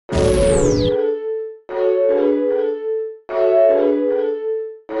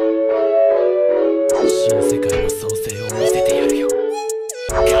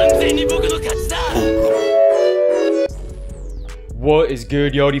What is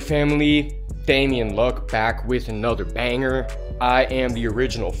good, Yodie family? Damien Luck back with another banger. I am the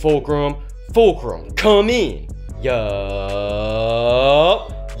original Fulcrum. Fulcrum, come in. Yo,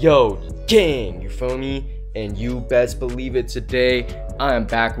 gang, you feel me? And you best believe it, today I am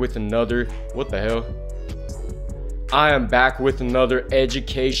back with another, I am back with another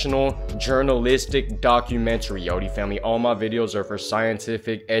educational, journalistic documentary, Yodie family. All my videos are for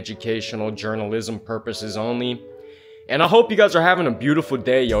scientific, educational, journalism purposes only. And I hope you guys are having a beautiful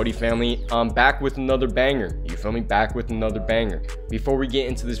day, Yodie family. I'm back with another banger. You feel me? Back with another banger. Before we get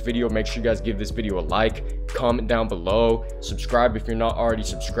into this video, make sure you guys give this video a like, comment down below, subscribe if you're not already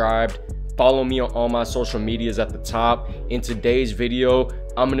subscribed. Follow me on all my social medias at the top. In today's video,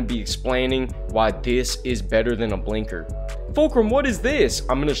 I'm going to be explaining why this is better than a blinker. Fulcrum, what is this?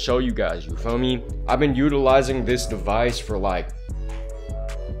 I'm going to show you guys, you feel me? I've been utilizing this device for like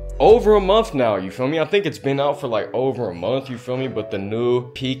over a month now, you feel me? I think it's been out for like over a month, you feel me? But the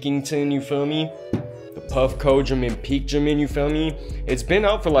new Peakington, you feel me? The Puffcojamin, Peakjamin, you feel me? It's been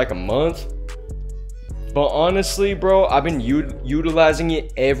out for like a month. But honestly, bro, I've been utilizing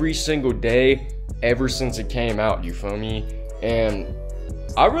it every single day ever since it came out, you feel me? And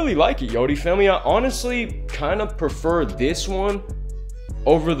I really like it, Yodie family. I honestly kind of prefer this one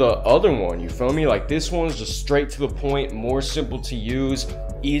over the other one, you feel me? Like, this one's just straight to the point, more simple to use,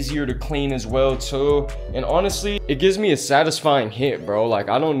 easier to clean as well too. And honestly, it gives me a satisfying hit, bro. Like,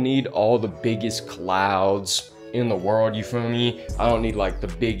 I don't need all the biggest clouds in the world, you feel me? I don't need like the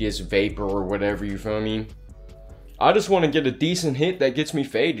biggest vapor or whatever, you feel me? I just want to get a decent hit that gets me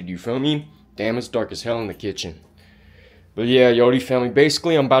faded, you feel me? Damn, it's dark as hell in the kitchen. But yeah, Yodie family,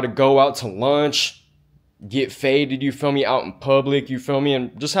 basically I'm about to go out to lunch, get faded, you feel me, out in public, you feel me,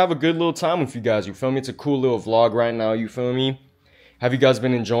 and just have a good little time with you guys, you feel me? It's a cool little vlog right now, you feel me? Have you guys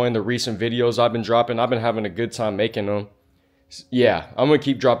been enjoying the recent videos I've been dropping? I've been having a good time making them. Yeah, I'm gonna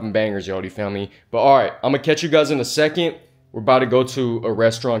keep dropping bangers, Yodie family. But alright, I'm gonna catch you guys in a second. We're about to go to a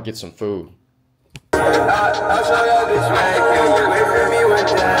restaurant, get some food. I'll show y'all this way. Can you wait for me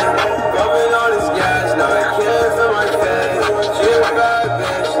with that? Bumping all this gas, now I can't feel my face. She a bad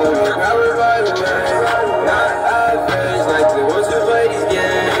bitch, let me grab her by the way. Not average, like the ones who play these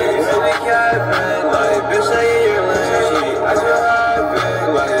games. Really catfish, like bitch, stay in your lane. I feel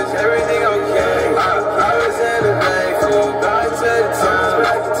happy, like is everything okay? I was in the bank, flew back to the town.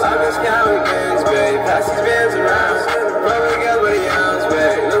 I'm just counting games, babe. Pass these bands around. Probably got my yams,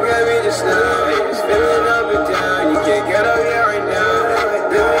 babe. Look at me just now. Feeling up and down, you can't get up here right now.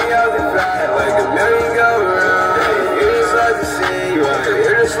 Doing out the back like a merry-go-round. You just like to see, right?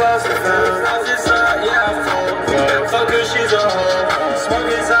 You're just lost and found. I'm just yeah, I'm full. Fuck her, she's a hoe. Smoke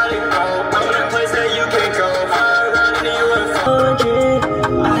inside and go. I'm in a place that you can't go. Fire around in the UFO.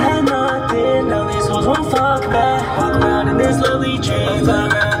 I had nothing, now these hoes won't fuck back. Walk around in this lovely dream. Fly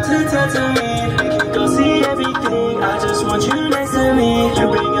around to Tatooine. We can go see everything. I just want you next to me. You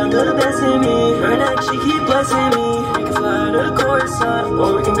bring out the best in me. Her neck, she keep blessing me. We can fly to Coruscant,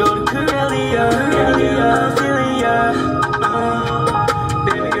 or we can go to Corellia. I'm feeling ya.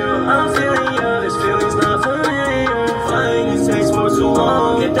 Baby girl, I'm feeling ya. This feeling's not familiar. Flying, it takes for too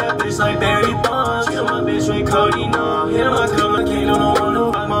long. Hit that bitch like Barry Bonds. Kill my bitch with Cody, no. Hit my cup, my king, don't want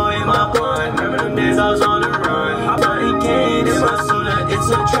to fight my way, my blunt. Remember them days I was on the run. Hop out and gain, it's my soul that it's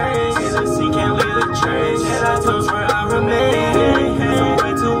a train. See the sea, can't leave the trace. Head I toast where I remain. For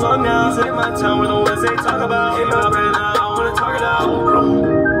way too long now. Take my time with the ones they talk about. Hit my brain now, I wanna talk it out.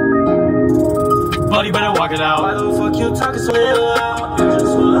 Buddy, better walk it out. Why the fuck you talking so loud? You're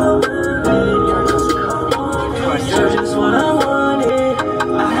just what I wanted. You're just what I wanted. You're just what I wanted.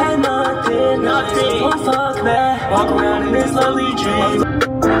 I had nothing. Nothing. Won't fuck back. Walk around in this lovely dream.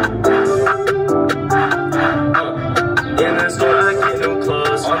 In the store, I get no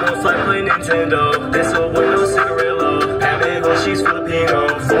clothes. On the flight, play Nintendo. This old window cigarillo. Amigo, she's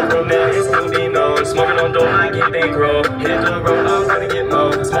Filipino. Fulcrum, man, it's still be known. Smoking on dope, I get bankroll. Hit the road, I'm gonna get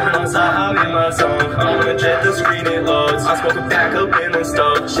mowed. Smoking on side, I'm in my zone. I'm gonna jet the screen, it loads. I smoke a back up in the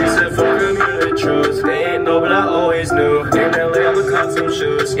stove. She said, Fulcrum, you're the truth. They ain't know, but I always knew. In LA, I'ma cop some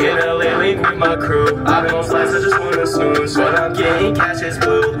shoes. In LA, link with my crew. I've been on flights, I just wanna snooze. But I'm getting cash is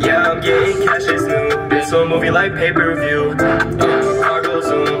blue. Yeah, I'm getting cash is new. It's a movie like pay-per-view. Cargo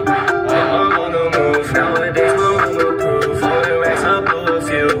zoom. I'm on the move. Nowadays, my room approved. On the racks, I blow a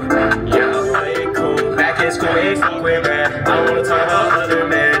few. Yeah, I play it cool. Back in school, ain't fuck with man. I don't wanna talk about other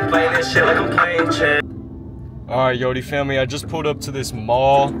men. Playing this shit like I'm playing chess. Alright, Yodie family, I just pulled up to this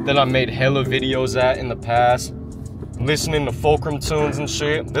mall that I made hella videos at in the past. Listening to Fulcrum tunes and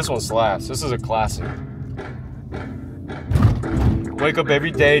shit. This one slaps. This is a classic. Wake up every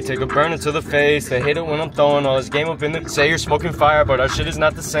day, take a burner to the face. They hate it when I'm throwing all this game up in the. Say you're smoking fire, but our shit is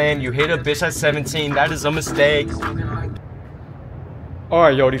not the same. You hit a bitch at 17, that is a mistake.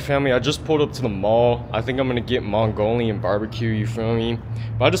 Alright, Yodie family, I just pulled up to the mall. I think I'm gonna get Mongolian barbecue, you feel me?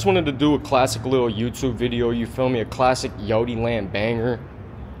 But I just wanted to do a classic little YouTube video, you feel me? A classic Yodie land banger.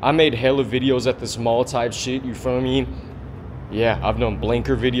 I made hella videos at this mall type shit, you feel me? Yeah, I've done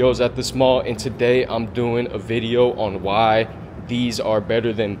blinker videos at this mall, and today I'm doing a video on why these are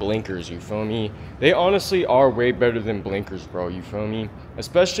better than blinkers, you feel me? They honestly are way better than blinkers, bro, you feel me?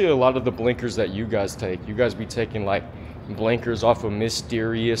 Especially a lot of the blinkers that you guys take. You guys be taking like blinkers off of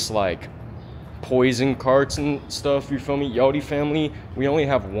mysterious like poison carts and stuff, you feel me? Yodie family, we only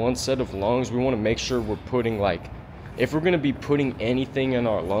have one set of lungs. We want to make sure we're putting like, if we're going to be putting anything in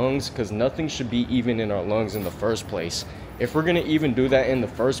our lungs, because nothing should be even in our lungs in the first place. If we're going to even do that in the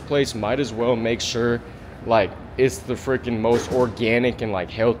first place, might as well make sure like it's the freaking most organic and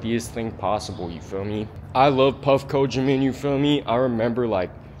like healthiest thing possible, you feel me? I love gangjamin, you feel me? I remember like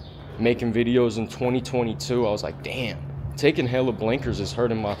making videos in 2022. I was like, damn, taking hella blinkers is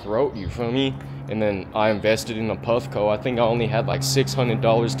hurting my throat, you feel me? And then I invested in a Puffco. I think I only had like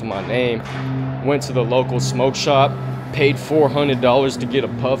 $600 to my name. Went to the local smoke shop, paid $400 to get a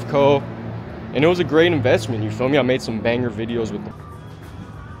Puffco, and it was a great investment, you feel me? I made some banger videos with them.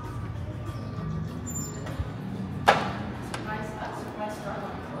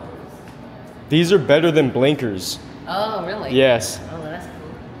 These are better than blinkers. Oh, really? Yes. Oh, that's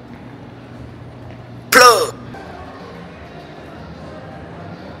cool.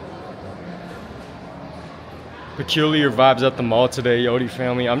 Peculiar vibes at the mall today, Yodie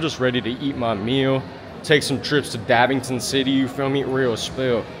family. I'm just ready to eat my meal, take some trips to Dabbington City, you feel me? Real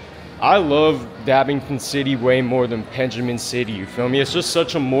spill. I love Dabbington City way more than Benjamin City, you feel me? It's just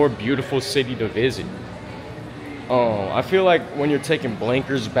such a more beautiful city to visit. I feel like when you're taking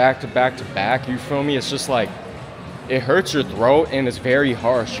blinkers back to back to back, you feel me? It's just like, it hurts your throat and it's very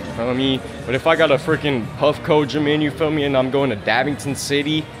harsh, you feel me? But if I got a freaking gangjamin, you feel me, and I'm going to Dabbington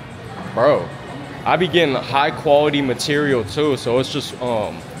City, bro, I be getting high quality material too, so it's just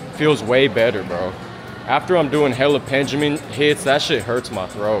feels way better, bro. After I'm doing hella Benjamin hits, that shit hurts my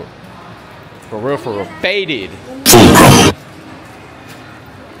throat. For real, faded.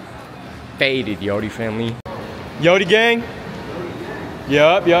 Faded, Yodie family. Yodie gang?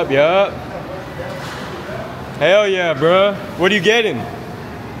 Yup. Hell yeah, bro. What are you getting?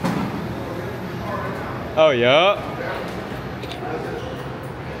 Oh, yeah.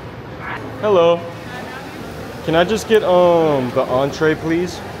 Hello. Can I just get the entree,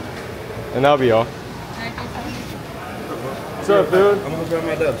 please? And that'll be all. What's up, dude? I'm gonna grab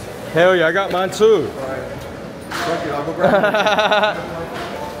my dubs. Hell yeah, I got mine too. Alright. Fuck you, I'll go grab mine.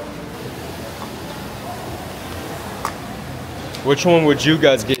 Which one would you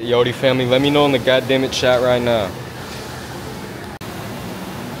guys get, Yodie family? Let me know in the goddamn it chat right now.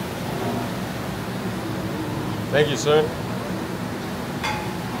 Thank you, sir.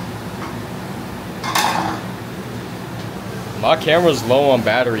 My camera's low on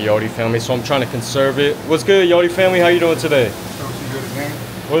battery, Yodie family, so I'm trying to conserve it. What's good, Yodie family? How you doing today?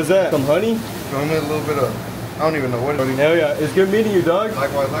 What is that? Some honey? Throw me a little bit of, I don't even know what it is. Hell yeah. It's good meeting you, dog.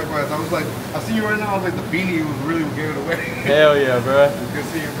 Likewise. I was like, I see you right now. I was like, the beanie was really giving it away. Hell yeah, bro. It's good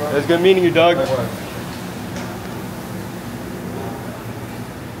seeing you, bro. It's good meeting you, dog. Likewise.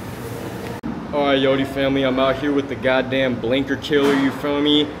 Alright, Yodie family, I'm out here with the goddamn blinker killer, you feel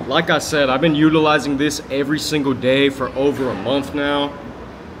me? Like I said, I've been utilizing this every single day for over a month now.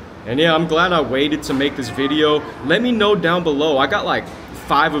 And yeah, I'm glad I waited to make this video. Let me know down below. I got like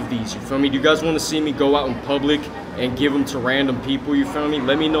 5 of these, you feel me? Do you guys want to see me go out in public and give them to random people, you feel me?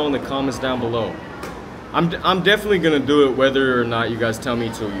 Let me know in the comments down below. I'm definitely gonna do it whether or not you guys tell me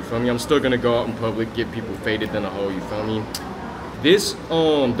to, you feel me? I'm still gonna go out in public, get people faded in a hole, you feel me? This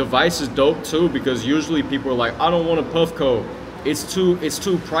device is dope too, because usually people are like, I don't want a Puffco. It's too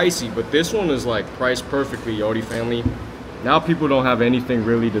pricey, but this one is like priced perfectly, Yodie family. Now people don't have anything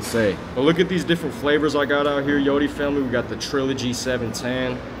really to say. But look at these different flavors I got out here, Yodie family. We got the Trilogy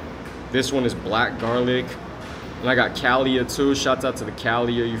 710. This one is black garlic. And I got Calia too. Shouts out to the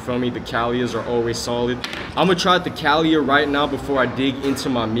Calia, you feel me? The Calias are always solid. I'm gonna try the Calia right now before I dig into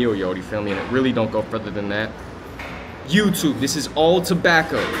my meal, Yodie family, and it really don't go further than that. YouTube, this is all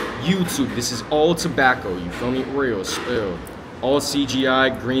tobacco. YouTube, this is all tobacco, you feel me? Real spill. All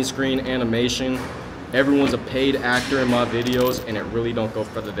CGI, green screen, animation. Everyone's a paid actor in my videos, and it really don't go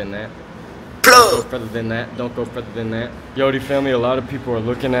further than that. Don't go further than that. Don't go further than that. Yodie family, a lot of people are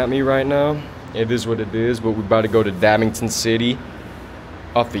looking at me right now. It is what it is, but we're about to go to Dabbington City.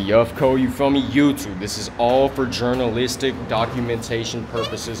 off the Yuffco, you feel me? YouTube. This is all for journalistic documentation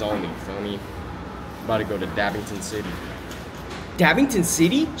purposes only, you feel me? About to go to Dabbington City. Dabbington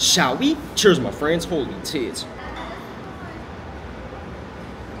City? Shall we? Cheers, my friends. Holy tits.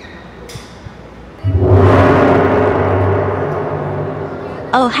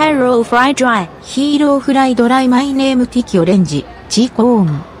 Oh hello fry dry, hero fry dry my name Tiki Orange,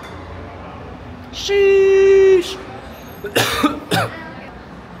 G-Cone. Sheesh.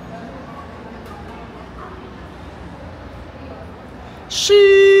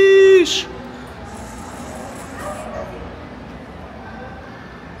 Sheesh.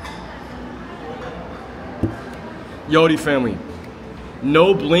 Yodie family,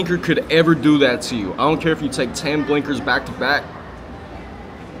 no blinker could ever do that to you. I don't care if you take 10 blinkers back to back.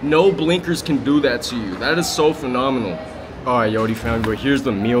 No blinkers can do that to you. That is so phenomenal. Alright, Yodie family, but here's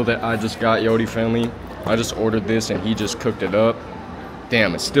the meal that I just got, Yodie family. I just ordered this and he just cooked it up.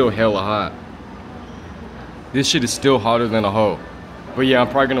 Damn, it's still hella hot. This shit is still hotter than a hoe. But yeah, I'm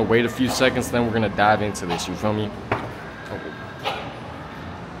probably gonna wait a few seconds, then we're gonna dive into this, you feel me?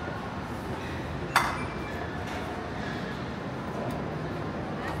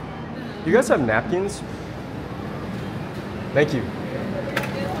 You guys have napkins? Thank you.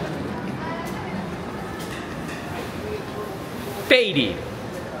 Faded.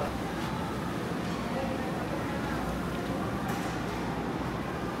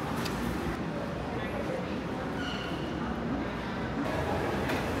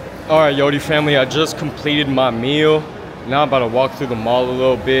 Alright, Yodie family, I just completed my meal. Now I'm about to walk through the mall a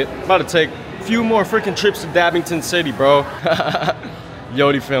little bit. I'm about to take a few more freaking trips to Dabbington City, bro.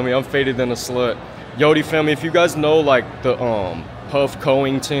 Yodie family, I'm faded than a slut. Yodie family, if you guys know like the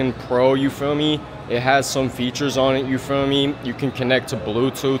FULCRUMCOMEIN Pro, you feel me? It has some features on it, you feel me? You can connect to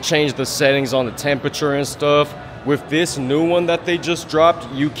Bluetooth, change the settings on the temperature and stuff. With this new one that they just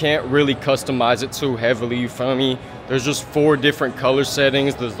dropped, you can't really customize it too heavily, you feel me? There's just 4 different color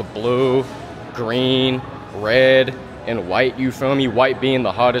settings. There's the blue, green, red, and white, you feel me? White being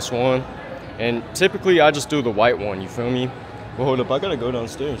the hottest one. And typically I just do the white one, you feel me? Well, hold up, I gotta go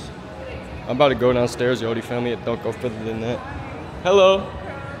downstairs. I'm about to go downstairs, Yodie family. Don't go further than that. Hello.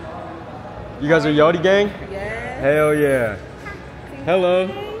 You guys are Yodie gang? Yeah. Hell yeah. Hello.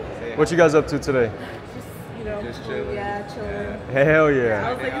 What you guys up to today? Just chilling. Yeah, chilling. Hell yeah.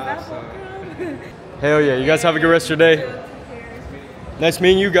 I was like, is that Fulcrum? Hell yeah. You guys have a good rest of your day. Nice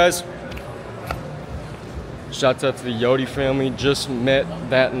meeting you guys. Shouts out to the Yodie family. Just met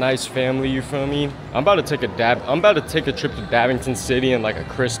that nice family, you feel me? I'm about to take a trip to Dabbington City in like a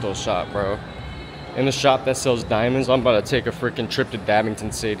crystal shop, bro. In the shop that sells diamonds, I'm about to take a freaking trip to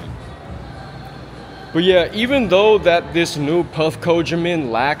Dabbington City. But yeah, even though that this new FULCRUMCOMEIN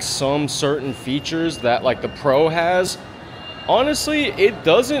lacks some certain features that like the Pro has, honestly, it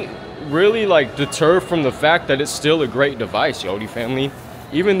doesn't really like deter from the fact that it's still a great device, Yodie family.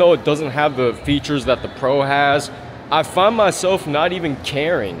 Even though it doesn't have the features that the Pro has, I find myself not even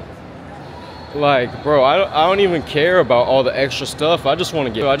caring. Like, bro, I don't even care about all the extra stuff. I just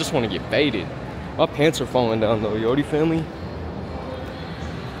want to get faded. My pants are falling down though, Yodie family.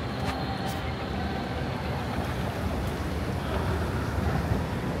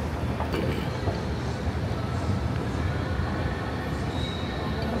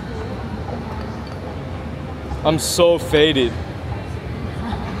 I'm so faded.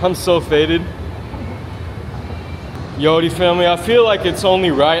 I'm so faded. Yodie family, I feel like it's only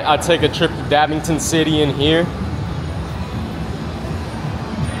right I take a trip to Dabbington City in here.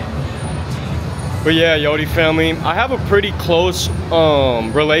 But yeah, Yodie family, I have a pretty close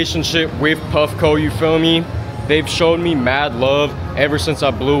relationship with Puffco, you feel me? They've showed me mad love ever since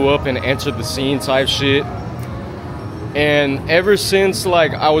I blew up and entered the scene type shit. And ever since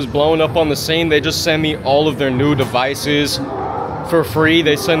like I was blowing up on the scene, they just send me all of their new devices for free.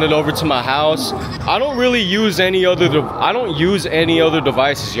 They send it over to my house. I don't really use any other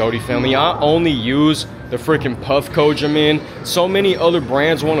devices, Yodie family. I only use the freaking FULCRUMCOMEIN. So many other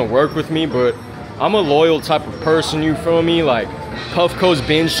brands want to work with me, but I'm a loyal type of person, you feel me? Like Puffco's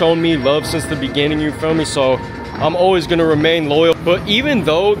been showing me love since the beginning, you feel me? So I'm always gonna remain loyal. But even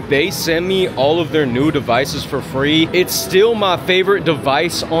though they send me all of their new devices for free, it's still my favorite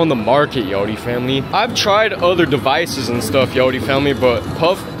device on the market, Yodie family. I've tried other devices and stuff, Yodie family, but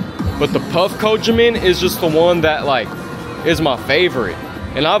the FULCRUMCOMEIN is just the one that like is my favorite.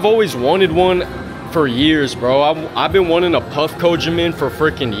 And I've always wanted one for years, bro. I've been wanting a FULCRUMCOMEIN for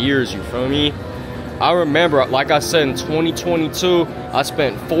freaking years, you feel me? I remember, like I said, in 2022, I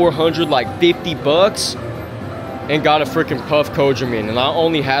spent $450 and got a freaking FULCRUMCOMEIN, and I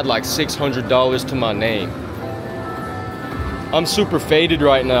only had like $600 to my name. I'm super faded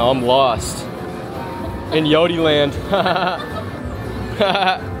right now. I'm lost in Yodie land.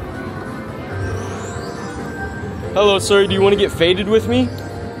 Hello, sir. Do you want to get faded with me?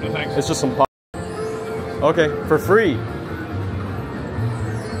 No thanks. It's just some pop. Okay, for free.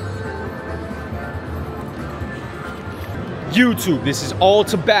 YouTube, this is all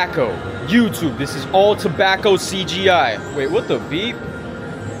tobacco. YouTube, this is all tobacco CGI. Wait, what the beep?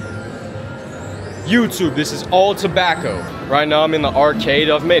 YouTube, this is all tobacco. Right now I'm in the arcade.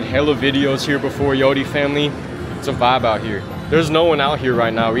 I've made hella videos here before, Yodie family. It's a vibe out here. There's no one out here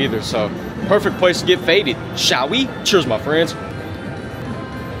right now either, so perfect place to get faded. Shall we? Cheers, my friends.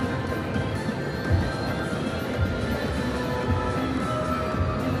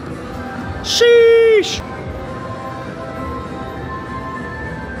 Sheesh!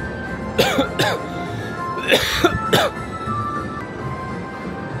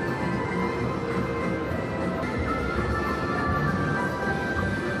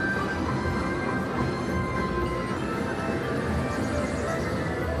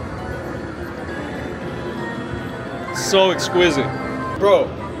 So exquisite. Bro,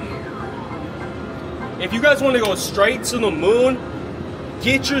 if you guys want to go straight to the moon,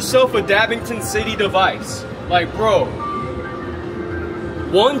 get yourself a Dabbington City device. Like, bro,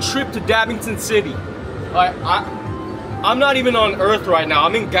 one trip to Dabbington City. Like, I'm not even on Earth right now.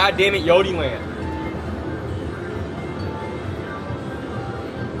 I'm in goddammit Yodie land.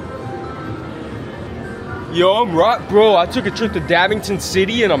 Yo, I'm rock, bro. I took a trip to Dabbington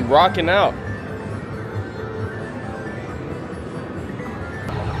City and I'm rocking out.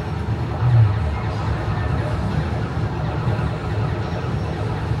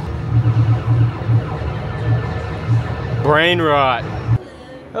 Brain rot.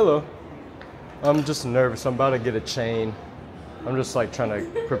 Hello. I'm just nervous. I'm about to get a chain. I'm just like trying to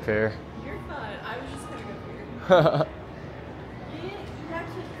prepare. You're fine. I was just gonna go for you.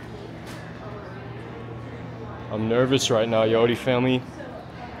 I'm nervous right now, Yodie family.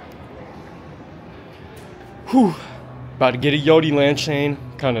 Whew. About to get a Yodie land chain.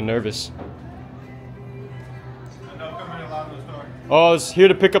 Kind of nervous. Oh, I was here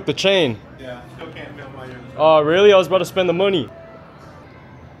to pick up the chain. Yeah, still can't film my unit. Oh, really? I was about to spend the money.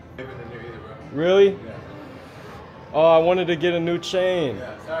 Really? Yeah. Oh, I wanted to get a new chain.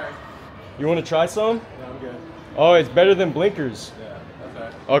 Yeah, sorry. You want to try some? Yeah, I'm good. Oh, it's better than blinkers. Yeah, that's all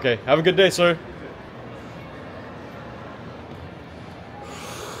right. Okay, have a good day, sir.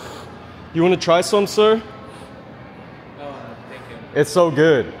 You want to try some, sir? No, thank you. It's so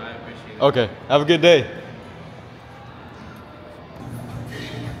good. I appreciate it. Okay, have a good day.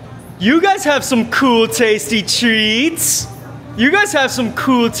 You guys have some cool, tasty treats. You guys have some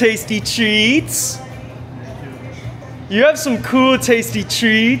cool, tasty treats. You have some cool, tasty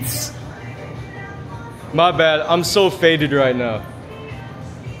treats. My bad, I'm so faded right now.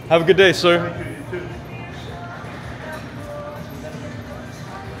 Have a good day, sir.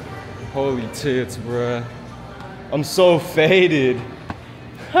 Holy tits, bruh. I'm so faded.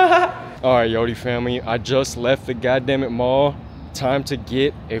 Alright, Yodie family, I just left the goddammit mall. Time to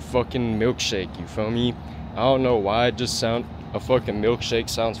get a fucking milkshake, you feel me? I don't know why, it just a fucking milkshake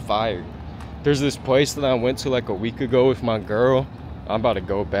sounds fire. There's this place that I went to like a week ago with my girl. I'm about to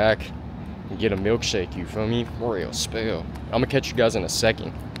go back and get a milkshake, you feel me? Real spill. I'm gonna catch you guys in a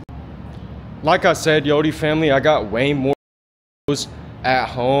second. Like I said, Yodie family, I got way more videos at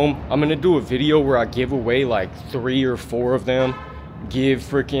home. I'm gonna do a video where I give away like 3 or 4 of them. Give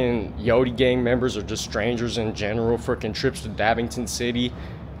freaking Yodie gang members or just strangers in general freaking trips to Dabbington City.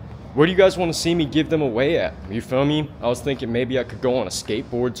 Where do you guys want to see me give them away at? You feel me? I was thinking maybe I could go on a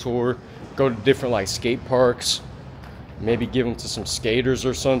skateboard tour, go to different like skate parks, maybe give them to some skaters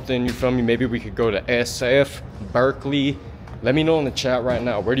or something. You feel me? Maybe we could go to SF, Berkeley. Let me know in the chat right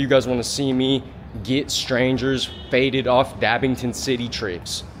now. Where do you guys want to see me get strangers faded off Dabbington City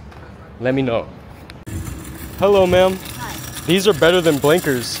trips? Let me know. Hello, ma'am. These are better than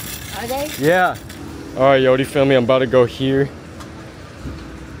blinkers. Are they? Yeah. All right, Yodie family, I'm about to go here.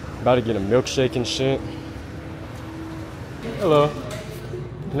 About to get a milkshake and shit. Hello.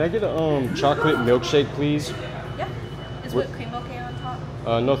 Can I get a chocolate milkshake, please? Yeah. Is whipped cream okay on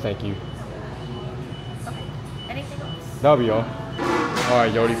top? No, thank you. Okay. Anything else? That'll be all. All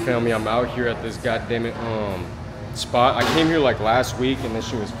right, Yodie family, I'm out here at this goddammit spot. I came here like last week and this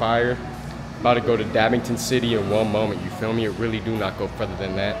shit was fire. About to go to Dabbington City in one moment, you feel me? It really do not go further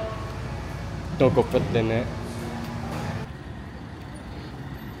than that. Don't go further than that.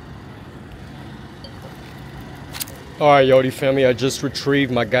 Alright, Yodie family, I just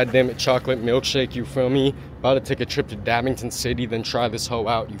retrieved my goddammit chocolate milkshake, you feel me? About to take a trip to Dabbington City, then try this hoe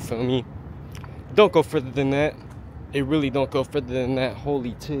out, you feel me? Don't go further than that. It really don't go further than that.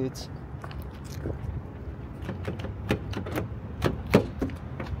 Holy tits.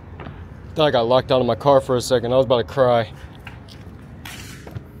 Thought I got locked out of my car for a second. I was about to cry.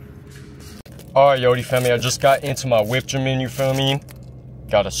 Alright, Yodie family, I just got into my whipjamin, you feel me?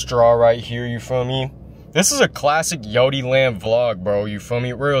 Got a straw right here, you feel me? This is a classic Yodie Land vlog, bro, you feel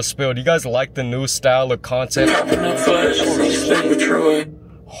me? Real spill. Do you guys like the new style of content?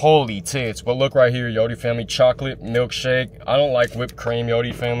 Holy tits. But look right here, Yodie family. Chocolate milkshake. I don't like whipped cream,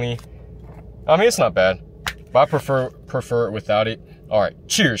 Yodie family. I mean, it's not bad, but I prefer it without it. Alright,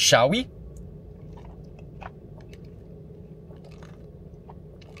 cheers, shall we?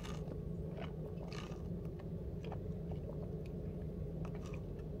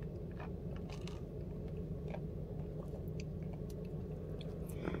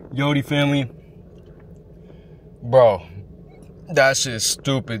 Yodie family, bro, that shit's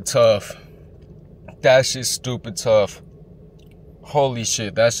stupid tough. That shit's stupid tough. Holy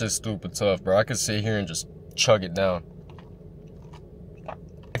shit, that shit's stupid tough, bro. I could sit here and just chug it down.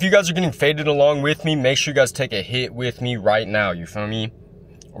 If you guys are getting faded along with me, make sure you guys take a hit with me right now, you feel me?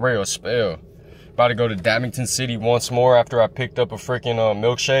 Real spill. About to go to Dabbington City once more after I picked up a freaking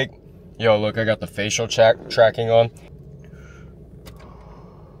milkshake. Yo, look, I got the facial tracking on.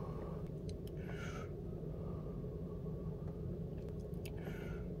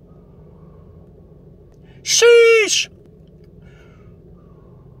 Sheesh!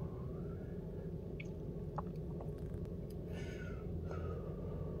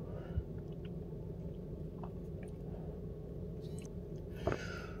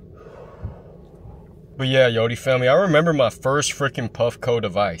 But yeah, Yodie family, I remember my first freaking Puffco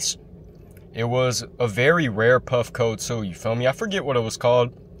device. It was a very rare Puffco too, you feel me? I forget what it was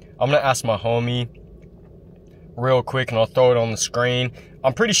called. I'm gonna ask my homie real quick and I'll throw it on the screen.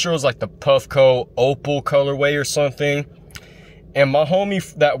 I'm pretty sure it was like the Puffco Opal colorway or something. And my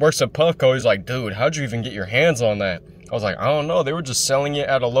homie that works at Puffco, he's like, dude, how'd you even get your hands on that? I was like, I don't know. They were just selling it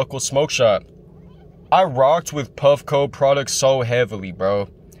at a local smoke shop. I rocked with Puffco products so heavily, bro.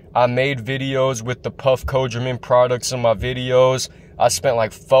 I made videos with the Puffco products in my videos. I spent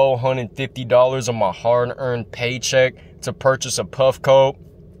like $450 on my hard-earned paycheck to purchase a Puffco.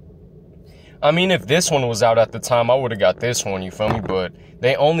 I mean, if this one was out at the time, I would have got this one, you feel me? But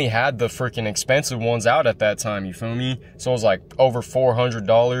they only had the freaking expensive ones out at that time, you feel me? So it was like over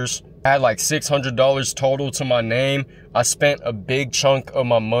 $400. I had like $600 total to my name. I spent a big chunk of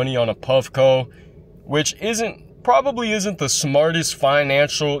my money on a Puffco, which probably isn't the smartest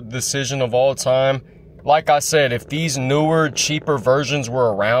financial decision of all time. Like I said, if these newer, cheaper versions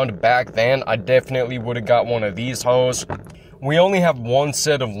were around back then, I definitely would have got one of these hoes. We only have one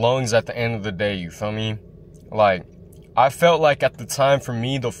set of lungs at the end of the day, you feel me? Like, I felt like at the time for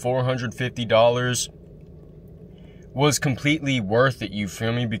me, the $450 was completely worth it, you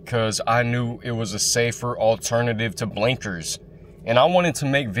feel me? Because I knew it was a safer alternative to blinkers. And I wanted to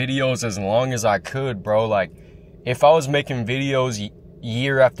make videos as long as I could, bro. Like, if I was making videos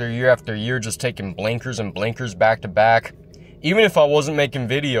year after year after year, just taking blinkers and blinkers back to back, even if I wasn't making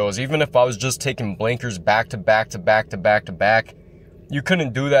videos, even if I was just taking blinkers back to back to back to back to back, you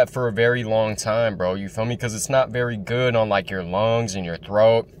couldn't do that for a very long time, bro. You feel me? Because it's not very good on like your lungs and your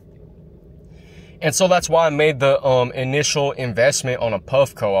throat. And so that's why I made the initial investment on a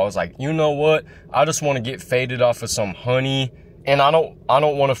Puffco. I was like, you know what? I just want to get faded off of some honey. And I don't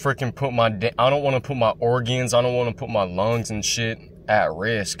want to freaking put my organs, I don't want to put my lungs and shit at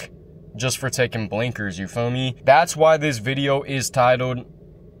risk just for taking blinkers, you feel me? That's why this video is titled,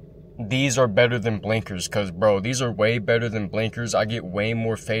 These Are Better Than Blinkers, because, bro, these are way better than blinkers. I get way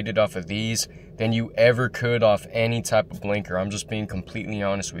more faded off of these than you ever could off any type of blinker. I'm just being completely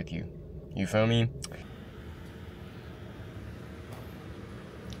honest with you. You feel me?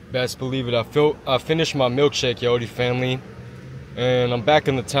 Best believe it, I finished my milkshake, Yodie family. And I'm back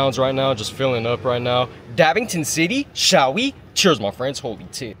in the towns right now, just filling up right now. Dabbington City, shall we? Cheers, my friends. Holy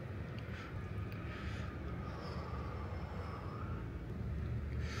tit.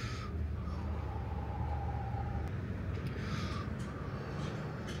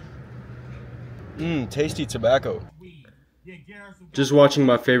 Tasty tobacco. Just watching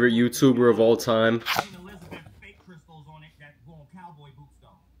my favorite YouTuber of all time.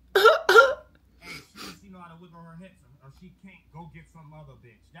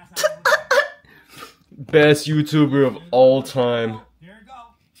 Best YouTuber of all time. There it go.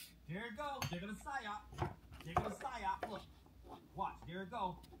 There it go. They're gonna psyop. They're gonna psyop. Look. Watch. There it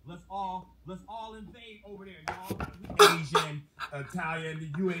go. Let's all invade over there, y'all. Asian,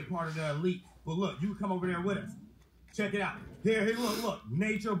 Italian, you ain't part of the elite. But look, you come over there with us. Check it out. Here, look.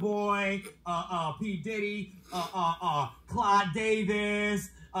 Nature Boy, P. Diddy, Clyde Davis,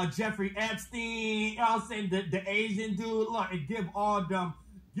 Jeffrey Epstein, you know what I'm saying? The Asian dude, look, and give all them,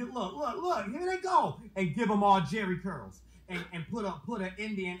 look, here they go. And give them all Jerry curls. And put an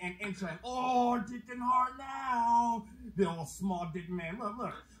Indian and intro. Oh, dick and hard now. The old small dick man.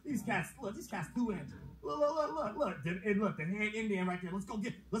 Look. These cats 2 inches. Look. And look, the head Indian right there. Let's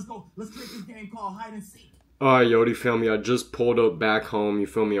create this game called hide and seek. Alright, Yodie, feel me? I just pulled up back home. You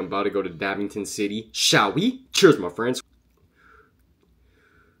feel me? I'm about to go to Dabbington City. Shall we? Cheers, my friends.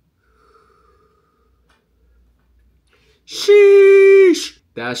 Sheesh!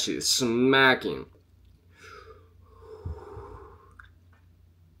 That shit's smacking.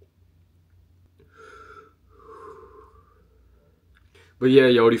 But yeah,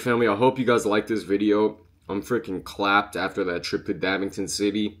 Yodie family, I hope you guys liked this video. I'm freaking clapped after that trip to Dabbington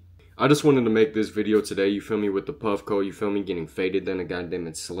City. I just wanted to make this video today, you feel me, with the Puffco, you feel me, getting faded then a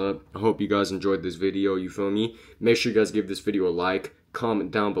goddamn slept. I hope you guys enjoyed this video, you feel me. Make sure you guys give this video a like, comment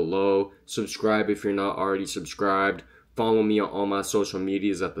down below, subscribe if you're not already subscribed, follow me on all my social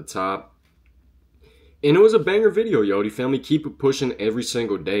medias at the top. And it was a banger video, Yodie family. Keep it pushing every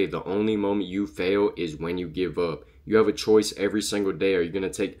single day. The only moment you fail is when you give up. You have a choice every single day. Are you going to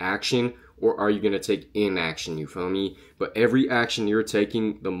take action or are you going to take inaction? You feel me? But every action you're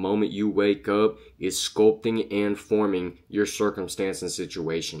taking the moment you wake up is sculpting and forming your circumstance and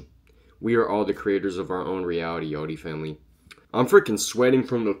situation. We are all the creators of our own reality, Yodie family. I'm freaking sweating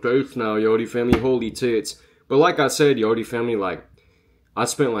from the face now, Yodie family. Holy tits. But like I said, Yodie family, like, I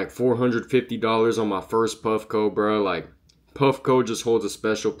spent like $450 on my first Puffco, bro. Like, Puffco just holds a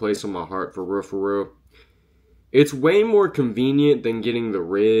special place in my heart, for real, for real. It's way more convenient than getting the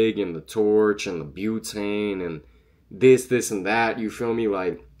rig and the torch and the butane and this and that, you feel me?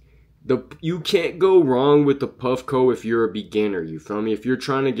 Like, you can't go wrong with the Puffco if you're a beginner, you feel me? If you're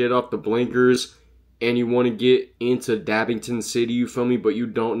trying to get off the blinkers and you want to get into Dabbington City, you feel me, but you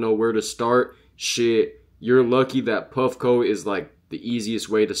don't know where to start, shit, you're lucky that Puffco is like the easiest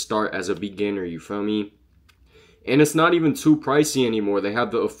way to start as a beginner, you feel me? And it's not even too pricey anymore. They have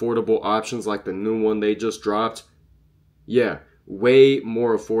the affordable options like the new one they just dropped. Yeah, way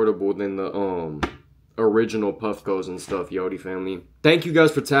more affordable than the original Puffcos and stuff, Yodie family. Thank you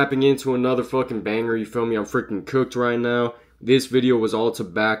guys for tapping into another fucking banger, you feel me? I'm freaking cooked right now. This video was all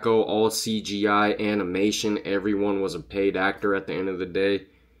tobacco, all CGI, animation. Everyone was a paid actor at the end of the day.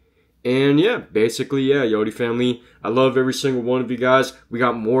 And yeah, basically, yeah, Yodie family, I love every single one of you guys. We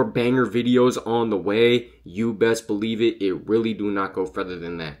got more banger videos on the way. You best believe it. It really do not go further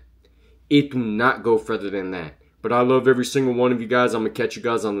than that. It do not go further than that. But I love every single one of you guys. I'm going to catch you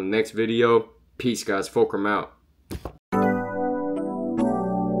guys on the next video. Peace, guys. Fulcrum out.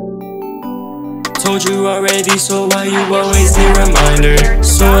 Told you already, so why you always need reminder?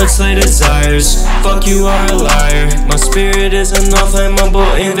 So slay desires, fuck you are a liar. My spirit is an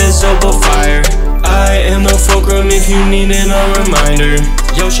inflammable, invisible fire. I am the fulcrum if you needed a reminder.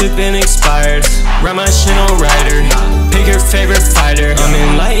 Yo shit been expired, write my shit on writer. Pick your favorite fighter. I'm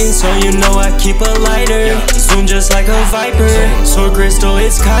enlightened so you know I keep a lighter. Zoom just like a viper, sword crystal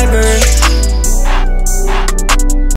it's Kyber.